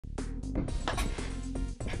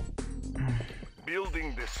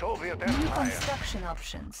Building the Soviet New Empire. construction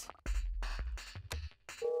options.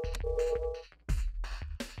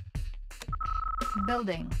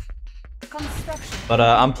 Building. Construction. But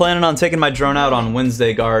I'm planning on taking my drone out on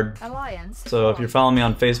Wednesday, guard. Alliance. So if you're following me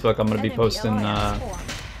on Facebook, I'm gonna be Enemy posting alliance formed.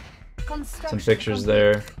 some Construction pictures complete.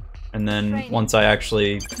 there. And then once I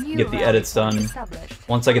actually New get the rally edits point done, established.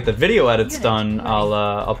 once I get the video edits Unit done, ready.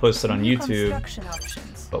 I'll post it on New YouTube. construction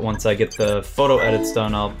options. But once I get the photo edits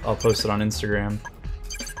done, I'll post it on Instagram.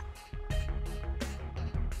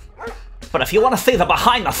 But if you want to see the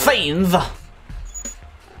behind the scenes,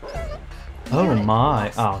 oh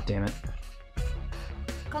my! Oh damn it!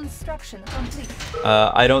 Construction complete.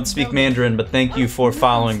 I don't speak Mandarin, but thank you for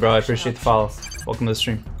following, bro. I appreciate the follow. Welcome to the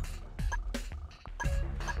stream.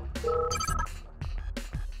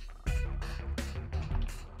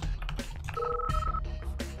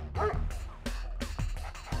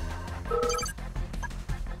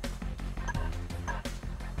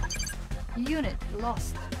 Unit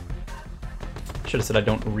lost. Should have said I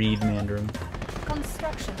don't read Mandarin.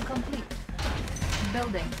 Construction complete.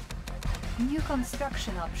 Building. New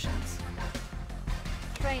construction options.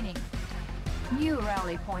 Training. New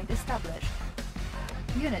rally point established.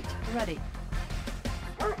 Unit ready.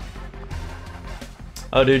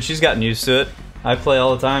 Oh, dude, she's gotten used to it. I play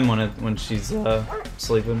all the time when she's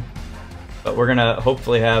sleeping. But we're gonna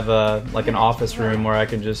hopefully have like an office room where I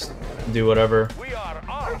can just do whatever. We are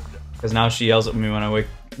armed. Because now she yells at me when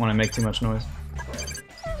I make too much noise.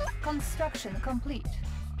 Construction complete.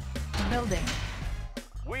 Building.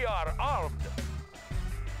 We are armed.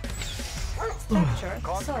 Structure sold.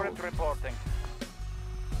 Conscript reporting.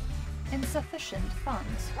 Insufficient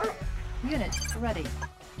funds. Unit ready.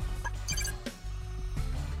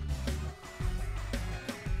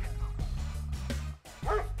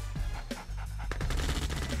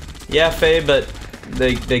 Yeah, Faye, but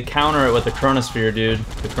they counter it with the Chronosphere, dude.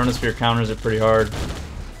 The Chronosphere counters it pretty hard.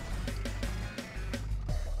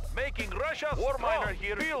 Making Russia war miner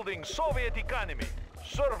here. Building Soviet economy.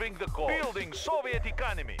 Serving the cause. Building Soviet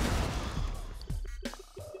economy.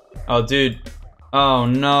 Oh, dude. Oh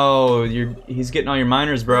no, he's getting all your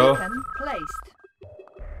miners, bro. Beacon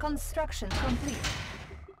placed. Construction complete.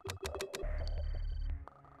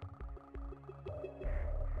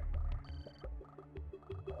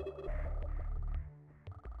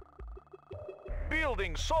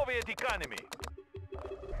 Building Soviet economy.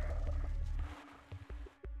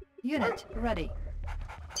 Unit ready.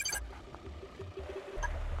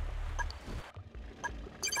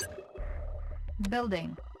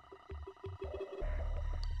 Building.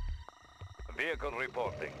 Vehicle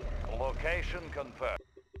reporting. Location confirmed.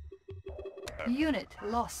 Unit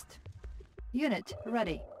lost. Unit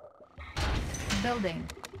ready. Building.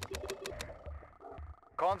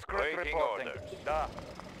 Conscript reporting. Da.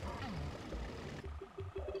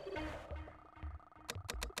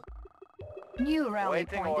 New rally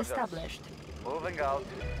Waiting point orders. established. Moving out.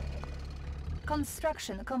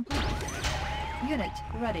 Construction complete. Unit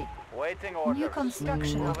ready. Waiting orders. New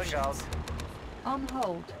construction Moving out. options. On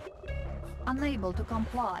hold. Unable to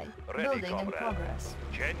comply. Ready, Building in comrade. progress.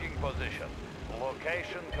 Changing position.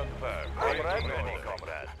 Location confirmed. Ready,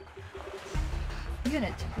 comrade.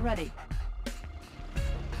 Unit ready.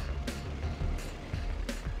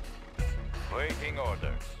 Waiting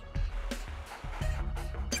orders.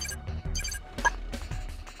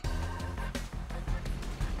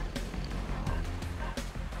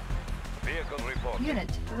 Vehicle reporting. Unit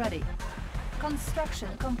ready. Construction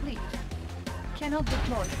complete. Cannot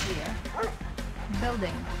deploy here.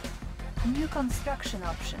 Building. New construction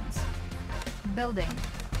options. Building.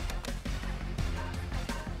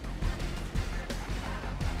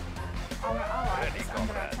 Our ally Ready, is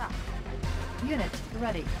under comrade. attack. Unit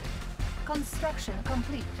ready. Construction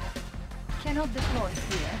complete. Cannot deploy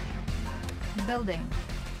here. Building.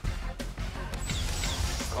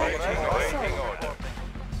 Waiting order.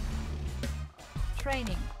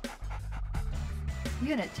 Training.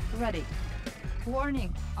 Unit ready.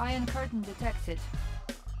 Warning, iron curtain detected.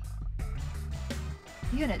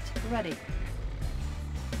 Unit ready.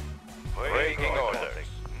 Waiting orders.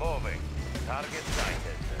 Moving. Target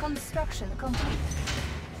sighted. Construction complete.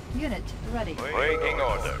 Unit ready. Waiting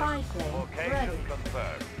orders. Spy plane Location ready.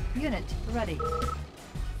 confirmed. Unit ready.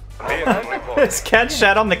 Vehicle reporting. Is cat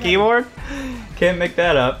chat on the keyboard? Can't make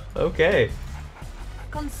that up. Okay.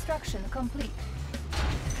 Construction complete.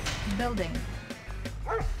 Building.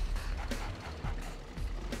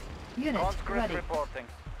 Unit Conscript ready. reporting.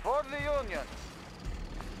 For the Union.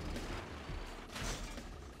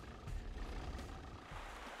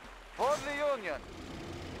 For the Union.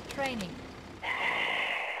 Training.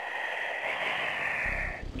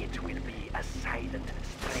 It will be A silent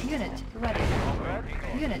strength. Unit ready.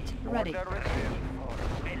 Unit ready. Order received.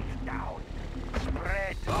 Melt down.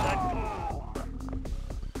 Spread the doom.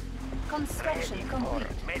 Construction complete.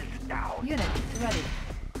 Melt down. Unit ready.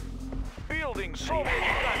 Building Soviet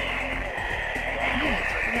economy. Unit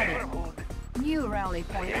ready. New rally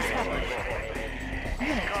point established.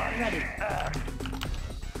 Unit ready.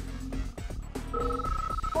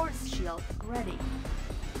 Force shield ready.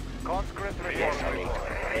 Conscript ready.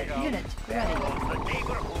 Unit ready. The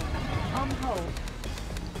neighborhood. On hold.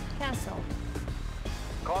 Cancel.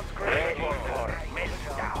 Conscript Ready ready. for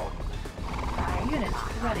melt down. Unit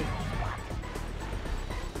ready.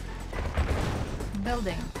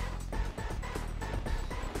 Building.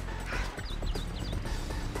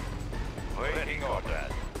 Waiting order.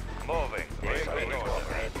 Moving. Waiting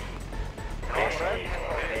order.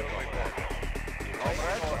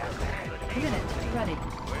 Unit ready.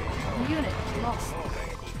 Unit lost.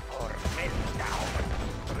 For melt down.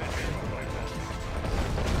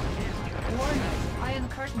 Warning. Iron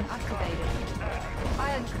curtain activated.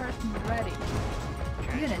 Iron curtain ready.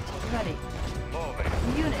 Unit ready.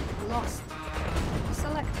 Unit lost.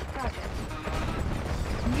 Select target.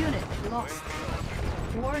 Unit lost.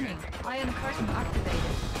 Warning. Iron curtain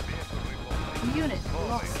activated. Unit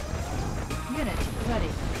lost. Unit ready.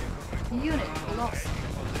 Unit lost.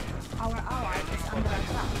 Our ally is under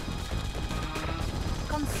attack.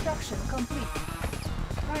 Construction complete.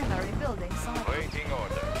 Primary building selected. Waiting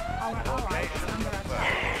order. Our ally is under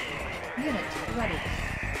attack. Unit ready.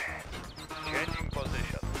 Changing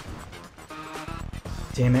position.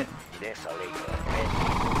 Damn it. Desolator.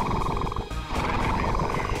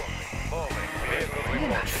 Moving. Vehicle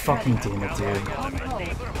Unit Fucking ready. damn it, dude. On hold.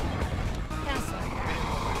 Cancel.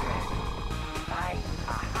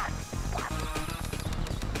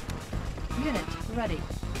 Unit ready.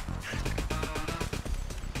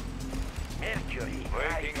 Mercury.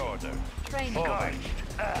 Waiting order. Training.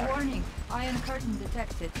 Moving. Warning. Iron curtain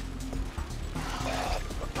detected.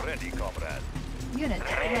 Ready, comrade. Unit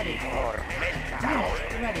ready. For melt down.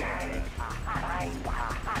 Unit ready.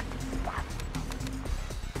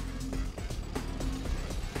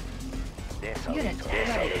 Unit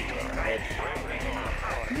ready.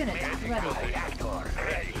 Unit ready.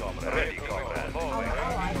 Ready, comrade. Our Moving.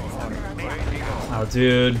 ally is under attack. Waiting order. Oh,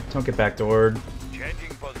 dude. Don't get backdoored. Changing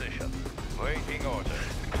position. Waiting order.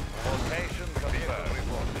 Location confirmed.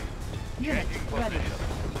 Reporting. Unit Changing ready. position.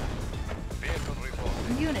 Vehicle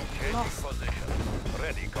reporting. Unit Changing lost. position.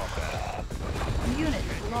 Ready, comrade. Unit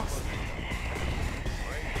lost.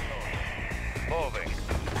 Moving.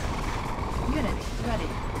 Unit ready.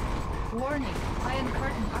 Warning. Iron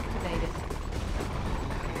curtain activated.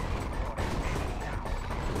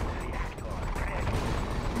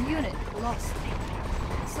 Unit lost.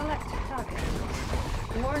 Select target.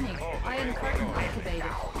 Warning. Iron curtain activated.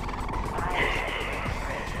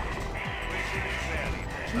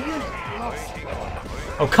 Unit lost.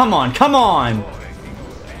 Oh, come on. Come on.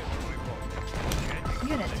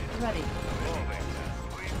 Unit ready.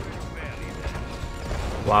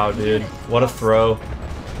 Wow, dude. What a throw.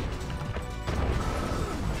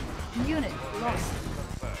 Unit lost.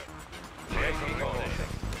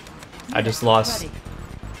 I just lost Ready.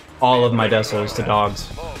 all of my desos to dogs.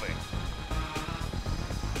 Moving.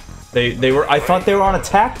 They were. I thought they were on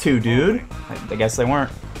attack too, dude. I guess they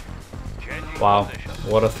weren't. Changing Wow. position.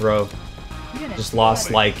 What a throw. Unit Just lost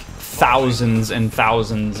ready. like thousands and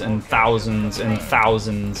thousands and thousands and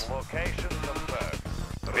thousands. Location confirmed.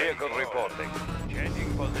 Vehicle reporting.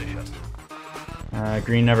 Changing position.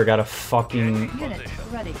 Green never got a fucking Unit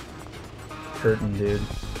ready. curtain, dude.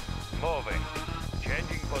 Moving.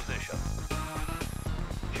 Changing position.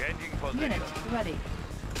 Changing position. Unit ready.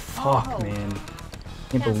 Fuck, man.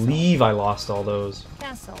 Can't believe I lost all those.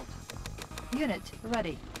 Cancelled. Unit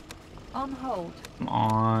ready. On hold. Come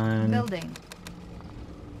on. Building.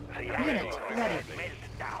 Unit ready.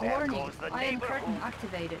 Warning. Iron curtain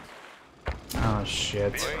activated. Oh,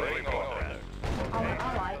 shit. Waiting order. Our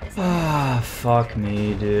ally is Ah, fuck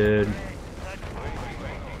me, dude.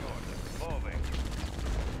 Moving.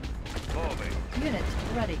 Moving. Unit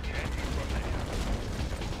ready.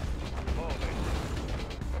 Moving.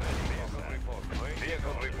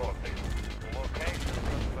 Vehicle reporting. Location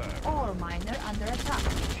confirmed. Ore miner under attack.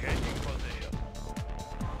 Changing position.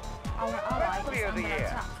 Our ally is under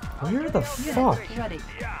attack. Where the Unit fuck? ready.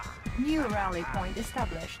 New rally point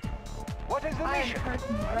established. What is the Iron mission?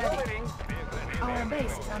 curtain ready. Our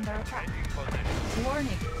base is under attack.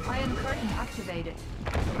 Warning. Iron curtain activated.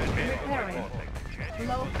 Repairing.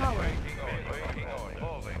 Low power.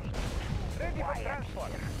 Moving. Ready for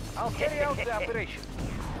transport. I'll carry out the operation.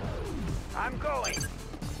 I'm going.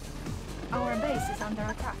 Our base is under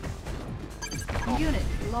attack. Unit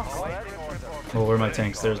lost. Oh, where are my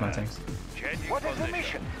tanks? There's my tanks. What is the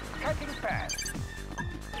mission? Cutting path.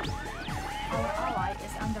 Our ally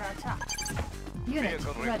is under attack. Unit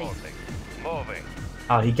Vehicle ready. reporting. Moving.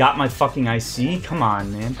 Oh, he got my fucking IC? Come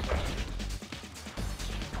on, man.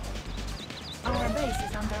 Our base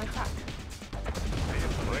is under attack.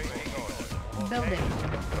 Waiting order. Building.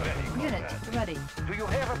 Unit ready. Do you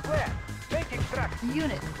have a plan? Taking track.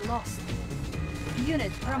 Unit lost.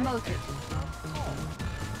 Unit promoted.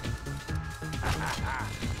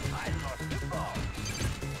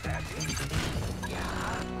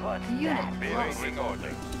 What's Unit that? lost. Waiting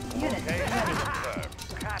order. Unit ready.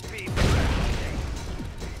 Copy.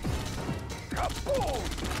 Kaboom!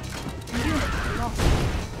 Unit lost.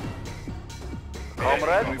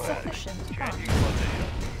 Comrade. Insufficient Changing funds. position.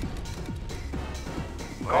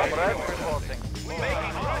 Comrade reporting.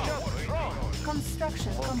 Making Russia strong.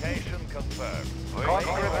 Construction complete. Location confirmed.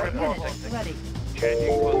 Comrade Unit reporting. ready.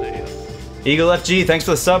 Changing position. Eagle FG, thanks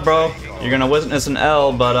for the sub, bro. You're gonna witness an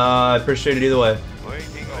L, but I appreciate it either way.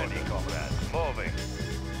 Waiting ready, comrade. Moving.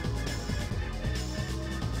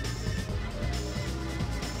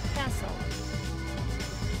 Cancel.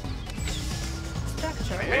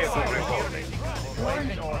 Structure Vehicle ready. reporting.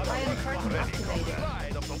 Warning. Iron curtain activated.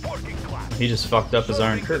 Pride of the working class. He just fucked up his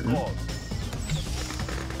Iron Curtain.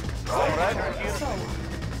 Comrade.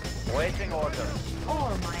 Sold. Waiting order.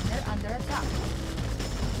 Ore miner under attack.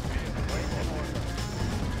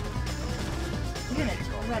 Unit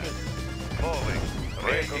ready. Moving.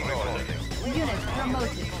 Waiting order. Unit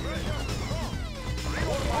promoted.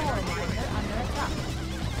 Ore miner under attack.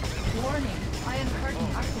 Warning. Iron curtain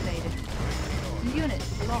activated. Unit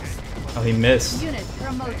lost. Oh, he missed. Unit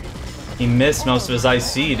promoted. He missed most of his Ore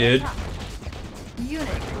IC, miner dude. under attack.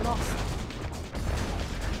 Unit lost.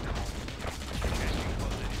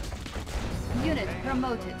 Unit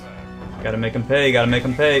promoted. Gotta make him pay, gotta make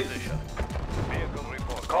him pay. Vehicle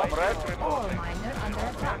reporting. Comrade Ore reporting. miner under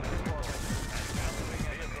attack.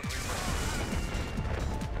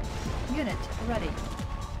 Unit ready.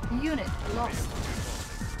 Unit lost.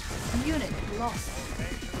 Unit lost.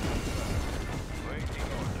 Waiting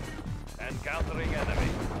order. Encountering enemy.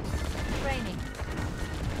 Training.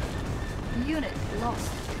 Unit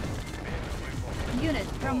lost. Unit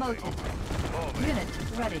promoted. Unit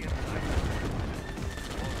ready.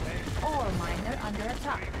 Ore miner under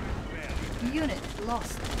attack. Unit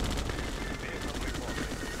lost.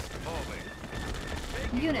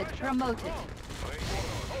 Unit promoted.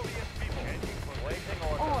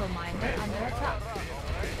 Ore miner under attack.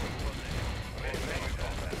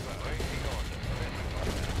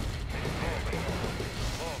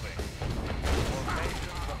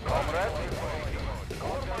 Comrade.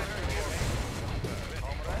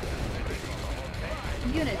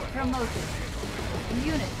 Unit promoted.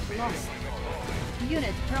 Unit lost.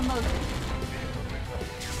 Unit promoted.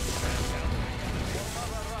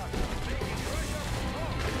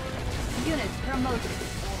 Unit promoted.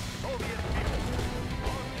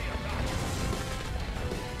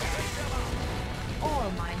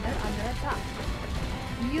 Ore miner under attack.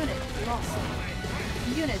 Unit lost.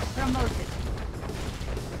 Unit promoted.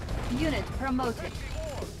 Unit promoted.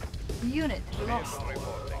 Unit lost.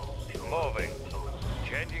 Moving.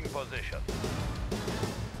 Changing position.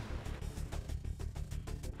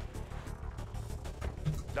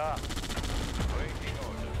 Da. Waiting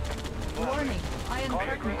order. Warning. Iron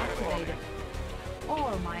curtain activated.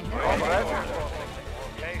 Ore miner under Comrade. attack.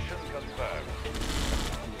 Location confirmed.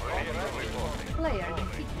 Vehicle reporting. Player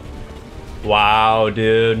defeated. Wow,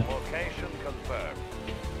 dude. Location confirmed.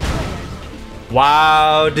 Player defeated.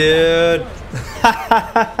 Wow, dude.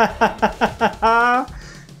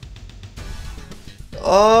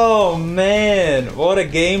 Oh, man. What a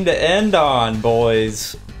game to end on,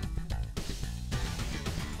 boys.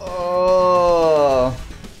 Oh.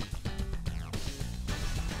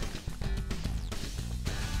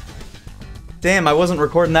 Damn, I wasn't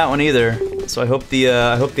recording that one either. So I hope the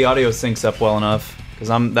audio syncs up well enough, cuz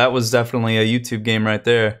that was definitely a YouTube game right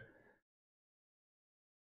there.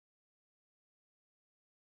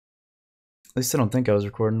 At least I don't think I was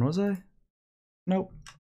recording, was I? Nope.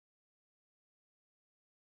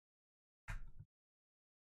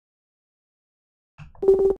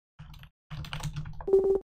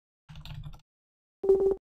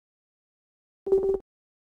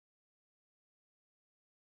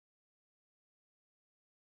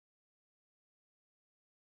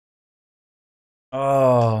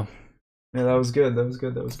 Oh, yeah, that was good. That was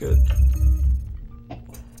good. That was good. All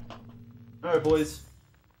right, boys.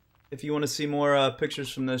 If you want to see more pictures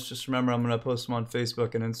from this, just remember I'm going to post them on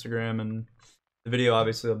Facebook and Instagram and The video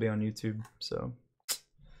obviously will be on YouTube, so.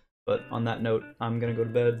 But on that note, I'm gonna go to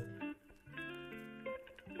bed.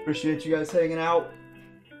 Appreciate you guys hanging out.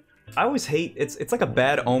 I always hate, it's like a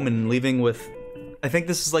bad omen leaving with, I think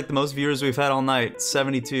this is like the most viewers we've had all night,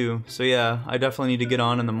 72. So yeah, I definitely need to get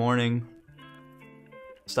on in the morning.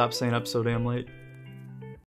 Stop staying up so damn late.